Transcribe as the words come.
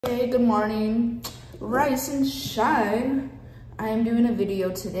Hey, good morning. Rise and shine. I am doing a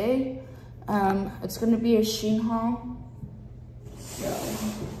video today. It's gonna be a Shein haul. So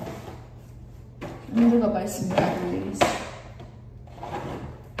I'm gonna go buy some batteries.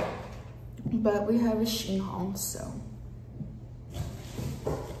 But we have a Shein haul, so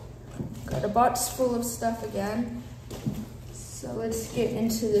got a box full of stuff again. So let's get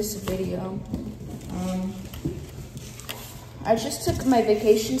into this video. I just took my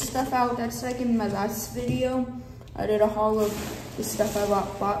vacation stuff out. That's like in my last video. I did a haul of the stuff I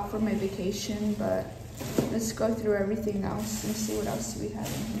bought for my vacation, but let's go through everything else and see what else we have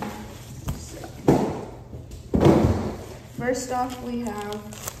in here. So, first off, we have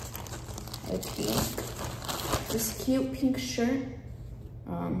a this cute pink shirt.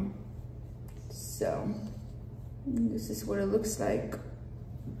 So this is what it looks like.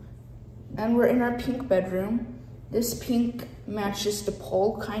 And we're in our pink bedroom. This pink matches the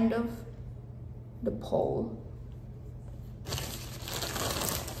pole, kind of. The pole.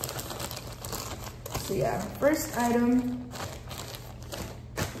 So yeah, first item.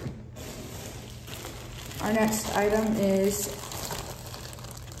 Our next item is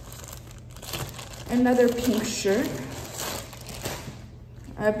another pink shirt.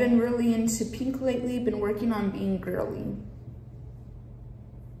 I've been really into pink lately, been working on being girly.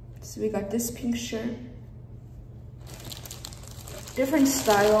 So we got this pink shirt. Different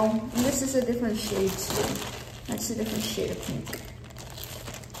style, and this is a different shade too. That's a different shade of pink.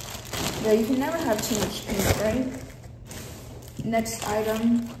 Yeah, you can never have too much pink, right? Next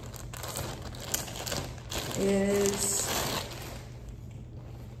item is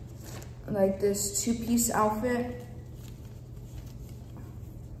like this two-piece outfit.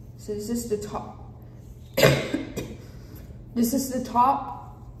 So this is the top. This is the top.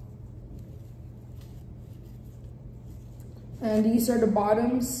 And these are the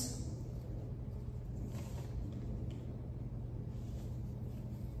bottoms.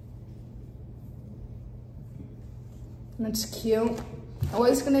 That's cute. I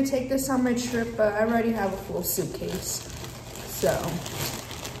was gonna take this on my trip, but I already have a full suitcase. So,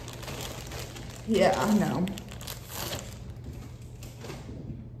 yeah, I know.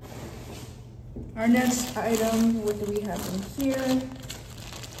 Our next item, what do we have in here?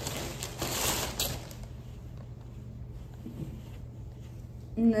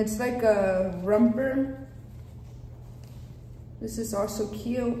 And it's like a romper. This is also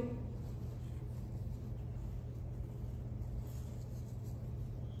cute.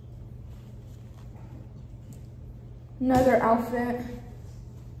 Another outfit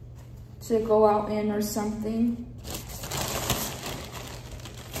to go out in or something.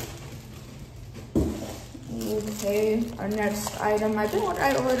 Okay, our next item. I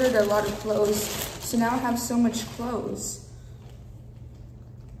ordered a lot of clothes, so now I have so much clothes.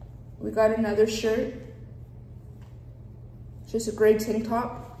 We got another shirt, just a gray tank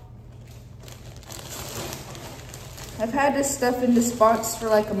top. I've had this stuff in this box for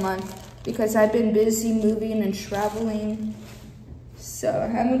like a month because I've been busy moving and traveling. So I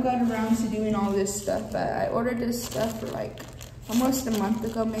haven't gotten around to doing all this stuff, but I ordered this stuff for like almost a month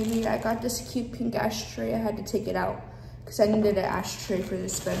ago maybe. I got this cute pink ashtray. I had to take it out because I needed an ashtray for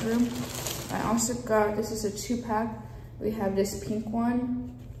this bedroom. I also got, this is a 2-pack. We have this pink one.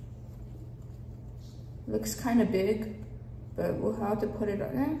 Looks kind of big, but we'll have to put it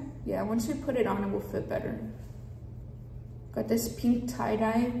on. Yeah, once we put it on, it will fit better. Got this pink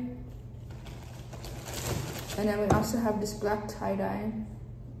tie-dye. And then we also have this black tie-dye,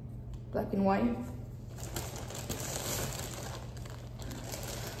 black and white.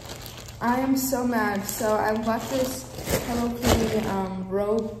 I am so mad. So I bought this Hello Kitty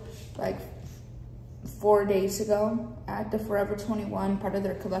robe like 4 days ago at the Forever 21, part of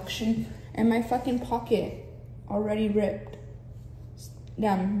their collection. And my fucking pocket already ripped.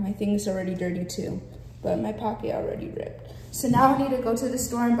 Damn, my thing's already dirty too, but my pocket already ripped. So now I need to go to the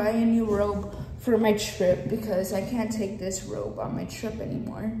store and buy a new robe for my trip because I can't take this robe on my trip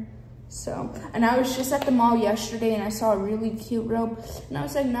anymore. So, and I was just at the mall yesterday and I saw a really cute robe and I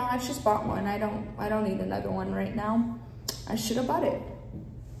was like, no, I just bought one. I don't need another one right now. I should have bought it.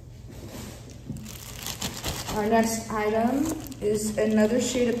 Our next item is another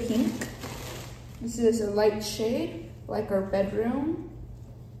shade of pink. This is a light shade, like our bedroom.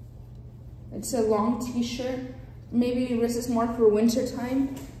 It's a long t-shirt. Maybe this is more for winter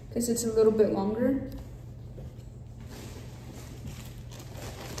time because it's a little bit longer.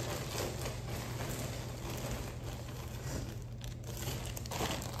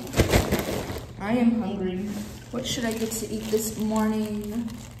 I am hungry. What should I get to eat this morning?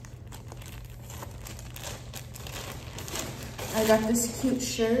 I I got this cute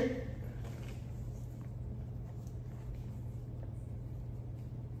shirt.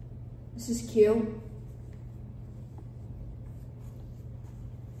 This is cute.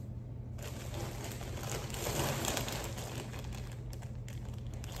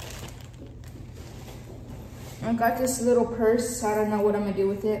 I got this little purse. I don't know what I'm gonna do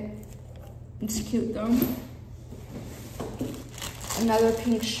with it. It's cute though. Another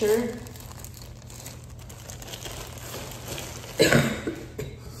pink shirt.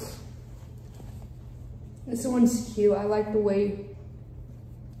 This one's cute. I like the way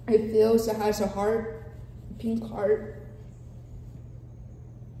it feels. It has a heart, a pink heart.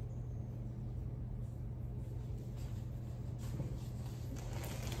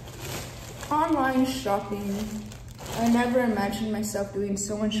 Online shopping. I never imagined myself doing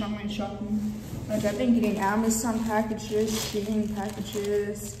so much online shopping. Like I've been getting Amazon packages, Shein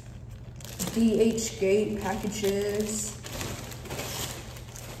packages, DHgate packages.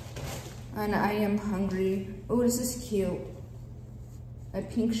 And I am hungry. Oh, this is cute. A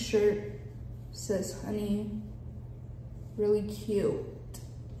pink shirt says honey. Really cute.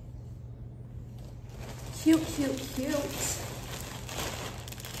 Cute, cute, cute.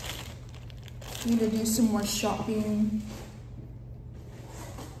 Need to do some more shopping.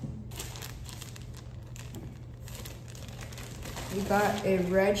 We got a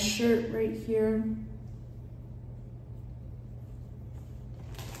red shirt right here.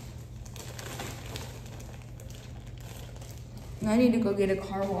 I need to go get a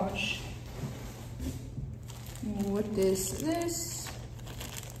car wash. What is this?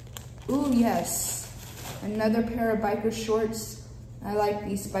 Ooh, yes. Another pair of biker shorts. I like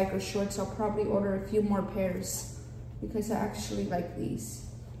these biker shorts. I'll probably order a few more pairs because I actually like these.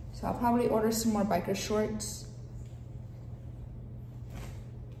 So I'll probably order some more biker shorts.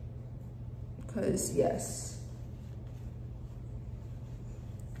 Because, yes.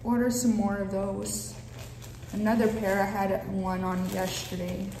 Order some more of those. Another pair, I had one on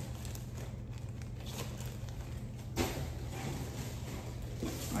yesterday.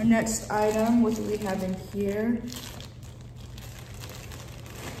 Our next item, what do we have in here?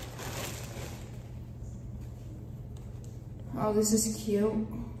 Oh, this is cute.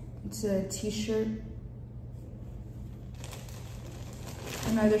 It's a t-shirt.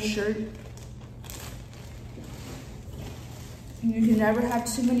 Another shirt. You can never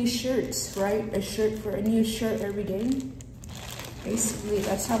have too many shirts, right? A new shirt every day. Basically,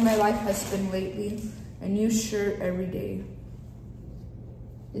 that's how my life has been lately. A new shirt every day.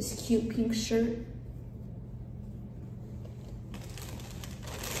 This cute pink shirt.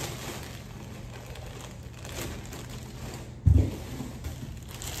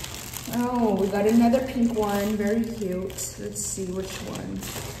 Oh, we got another pink one, very cute. Let's see which one.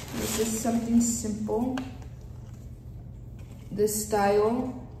 This is something simple. This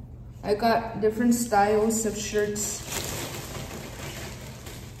style. I got different styles of shirts.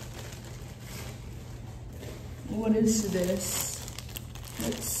 What is this?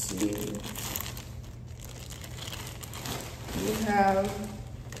 Let's see. We have,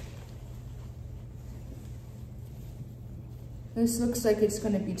 this looks like it's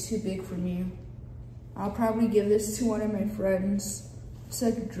gonna be too big for me. I'll probably give this to one of my friends. It's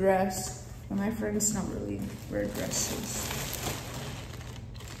like a dress, and my friends don't really wear dresses.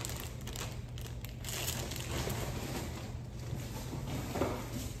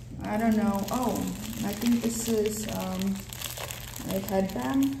 I don't know. Oh, I think this is a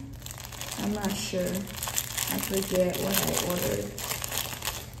headband. I'm not sure. I forget what I ordered.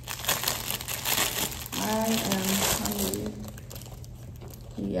 I am hungry.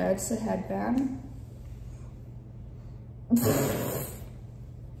 Yeah, it's a headband.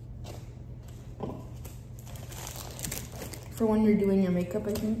 For when you're doing your makeup,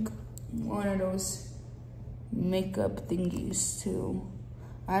 I think. One of those makeup thingies too.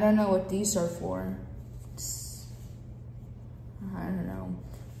 I don't know what these are for. I don't know.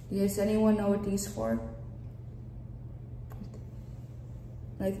 Does anyone know what these for?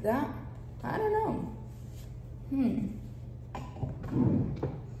 Like that? I don't know.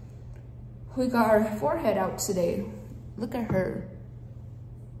 We got our forehead out today. Look at her.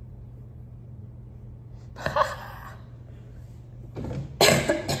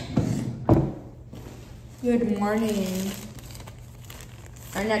 Good morning.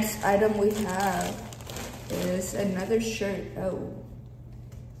 Our next item we have is another shirt. Oh.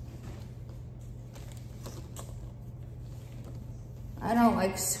 I don't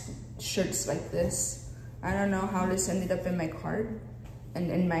like shirts like this. I don't know how this ended up in my cart and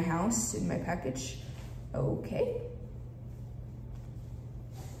in my house, in my package. Okay.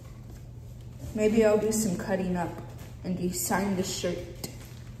 Maybe I'll do some cutting up and design the shirt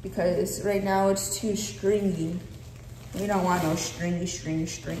because right now it's too stringy. We don't want no stringy.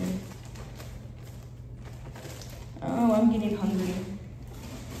 Oh, I'm getting hungry.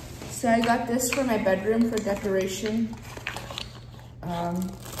 So I got this for my bedroom for decoration.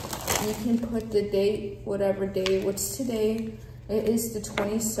 You can put the date, whatever day. What's today? It is the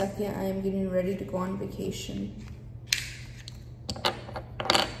 22nd. I am getting ready to go on vacation.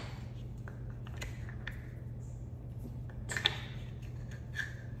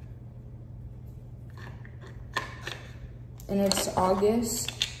 And it's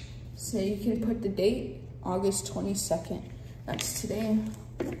August, so you can put the date, August 22nd. That's today.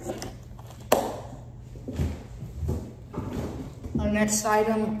 Our next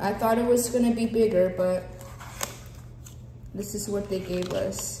item, I thought it was gonna be bigger, but this is what they gave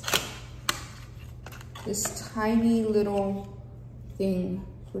us. This tiny little thing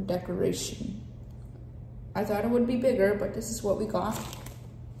for decoration. I thought it would be bigger, but this is what we got.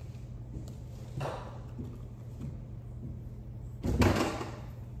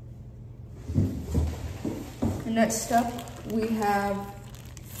 Next up, we have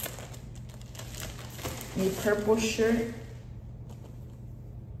a purple shirt,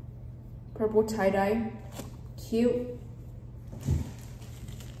 purple tie-dye, cute.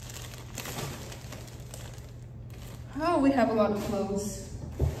 Oh, we have a lot of clothes.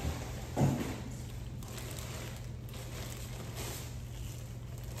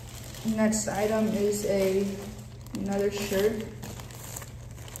 Next item is another shirt.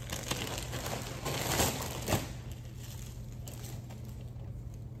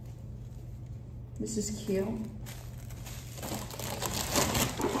 This is cute.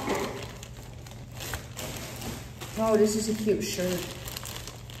 Oh, this is a cute shirt.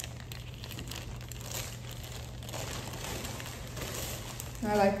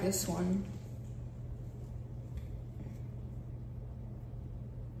 I like this one.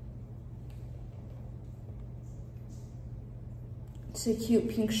 It's a cute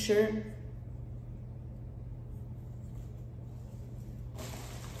pink shirt.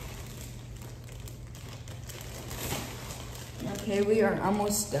 Okay, we are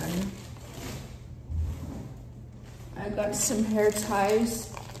almost done. I got some hair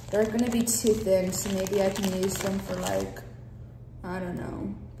ties. They're gonna be too thin, so maybe I can use them for like, I don't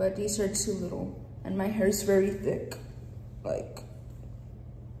know. But these are too little, and my hair is very thick. Like,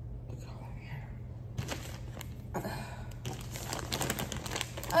 look at my hair.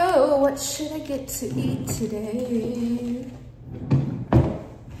 Oh, what should I get to eat today?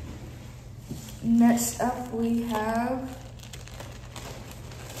 Next up, we have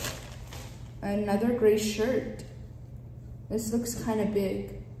another gray shirt. This looks kind of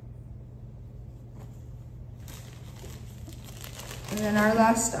big. And then our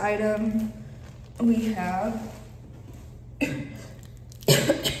last item we have, I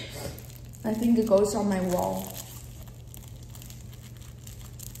think it goes on my wall.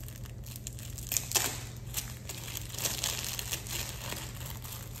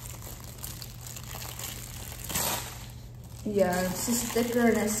 Yeah, it's a sticker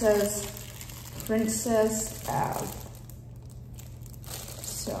and it says Princess Ab.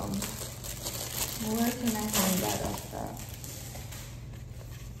 So, where can I hang that up at?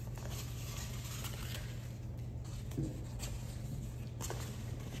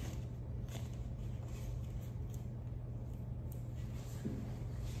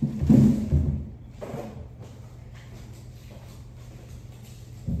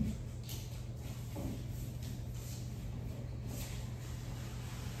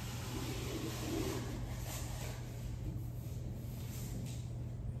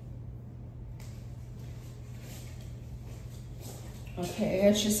 Okay,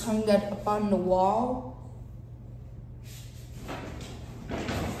 I just hung that up on the wall.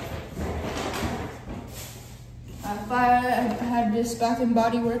 I had this Bath and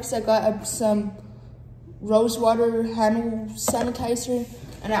Body Works. I got some rose water hand sanitizer,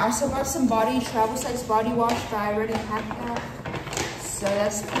 and I also got some travel size body wash, but I already had that, so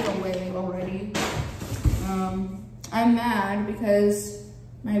that's put away already. I'm mad because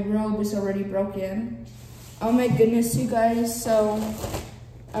my robe is already broken. Oh my goodness, you guys, so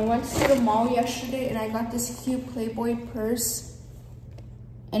I went to the mall yesterday and I got this cute Playboy purse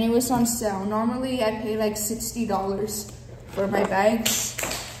and it was on sale. Normally I pay like $60 for my bags,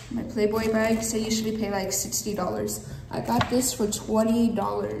 my Playboy bags. I usually pay like $60. I got this for $20.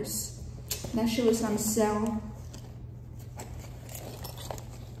 That shit was on sale.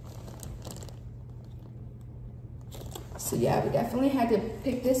 So yeah, we definitely had to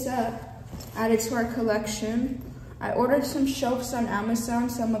pick this up. Add it to our collection. I ordered some shelves on Amazon,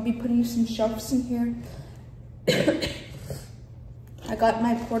 so I'm gonna be putting some shelves in here. I got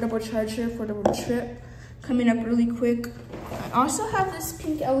my portable charger for the trip coming up really quick. I also have this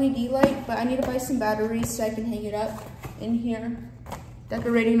pink LED light, but I need to buy some batteries so I can hang it up in here,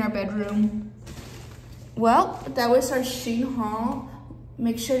 decorating our bedroom. Well, that was our Shein haul.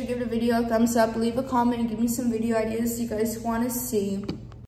 Make sure to give the video a thumbs up, leave a comment, and give me some video ideas you guys want to see.